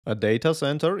A data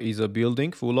center is a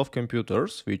building full of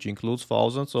computers, which includes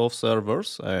thousands of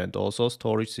servers and also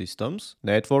storage systems,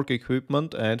 network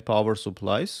equipment and power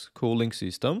supplies, cooling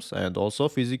systems, and also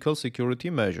physical security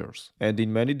measures. And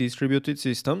in many distributed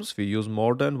systems, we use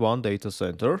more than one data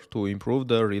center to improve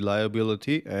the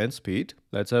reliability and speed.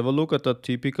 Let's have a look at a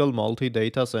typical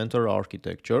multi-data center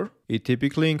architecture. It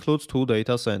typically includes two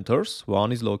data centers.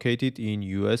 One is located in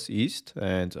US East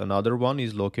and another one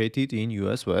is located in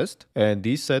US West. And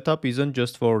this setup isn't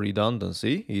just for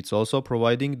redundancy, it's also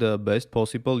providing the best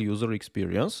possible user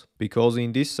experience, because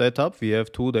in this setup we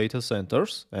have two data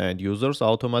centers and users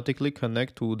automatically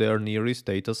connect to their nearest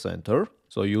data center.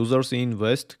 So users in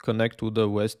West connect to the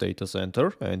West data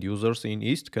center and users in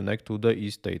East connect to the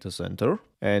East data center.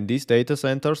 And these data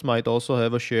centers might also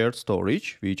have a shared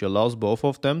storage, which allows both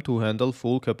of them to handle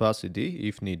full capacity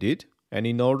if needed. And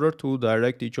in order to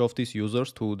direct each of these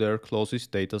users to their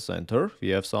closest data center, we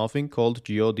have something called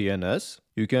geo-DNS.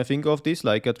 You can think of this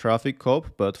like a traffic cop,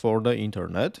 but for the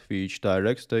internet, which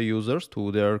directs the users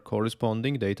to their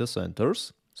corresponding data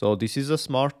centers. So this is a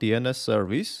smart DNS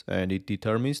service and it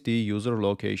determines the user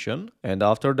location, and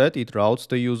after that it routes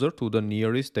the user to the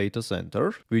nearest data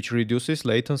center, which reduces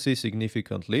latency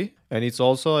significantly, and it's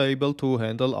also able to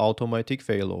handle automatic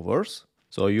failovers.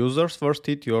 So users first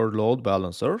hit your load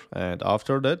balancer and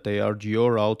after that they are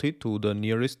geo-routed to the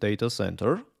nearest data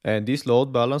center. And this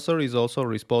load balancer is also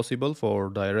responsible for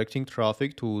directing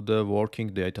traffic to the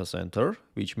working data center,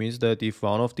 which means that if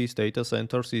one of these data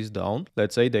centers is down,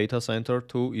 let's say data center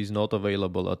 2 is not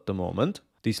available at the moment,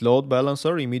 this load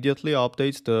balancer immediately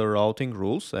updates the routing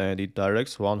rules and it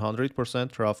directs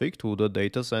 100% traffic to the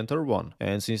data center 1.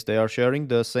 And since they are sharing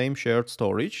the same shared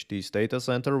storage, this data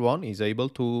center 1 is able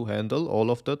to handle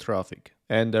all of the traffic.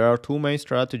 And there are two main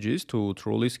strategies to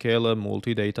truly scale a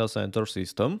multi-data center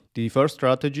system. The first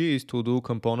strategy is to do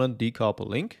component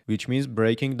decoupling, which means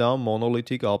breaking down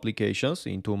monolithic applications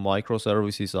into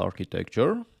microservices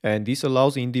architecture. And this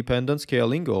allows independent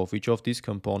scaling of each of these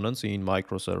components in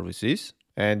microservices.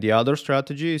 And the other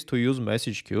strategy is to use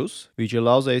message queues, which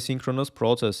allows asynchronous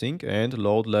processing and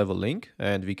load leveling.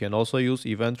 And we can also use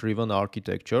event-driven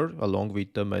architecture along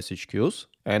with the message queues.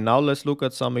 And now let's look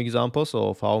at some examples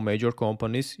of how major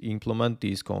companies implement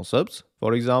these concepts.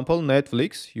 For example,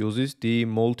 Netflix uses the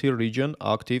multi-region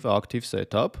active-active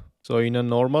setup. So in a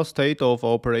normal state of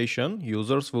operation,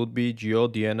 users would be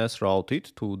geo-DNS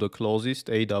routed to the closest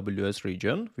AWS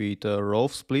region with a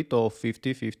rough split of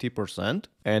 50-50%.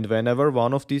 And whenever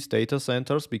one of these data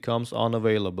centers becomes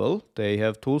unavailable, they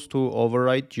have tools to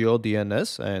override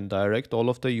geo-DNS and direct all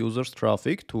of the users'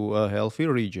 traffic to a healthy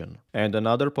region. And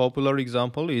another popular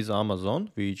example is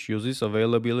Amazon, which uses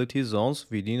availability zones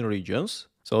within regions.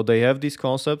 So they have these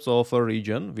concepts of a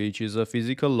region, which is a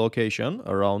physical location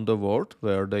around the world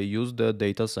where they use the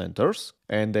data centers,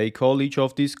 and they call each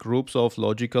of these groups of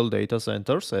logical data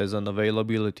centers as an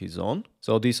availability zone.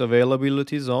 So this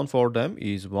availability zone for them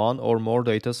is one or more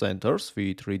data centers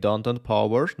with redundant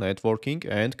power, networking,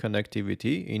 and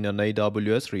connectivity in an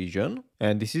AWS region.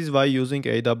 And this is why using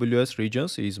AWS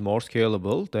regions is more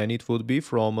scalable than it would be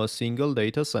from a single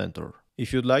data center.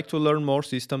 If you'd like to learn more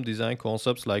system design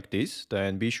concepts like this,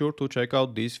 then be sure to check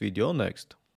out this video next.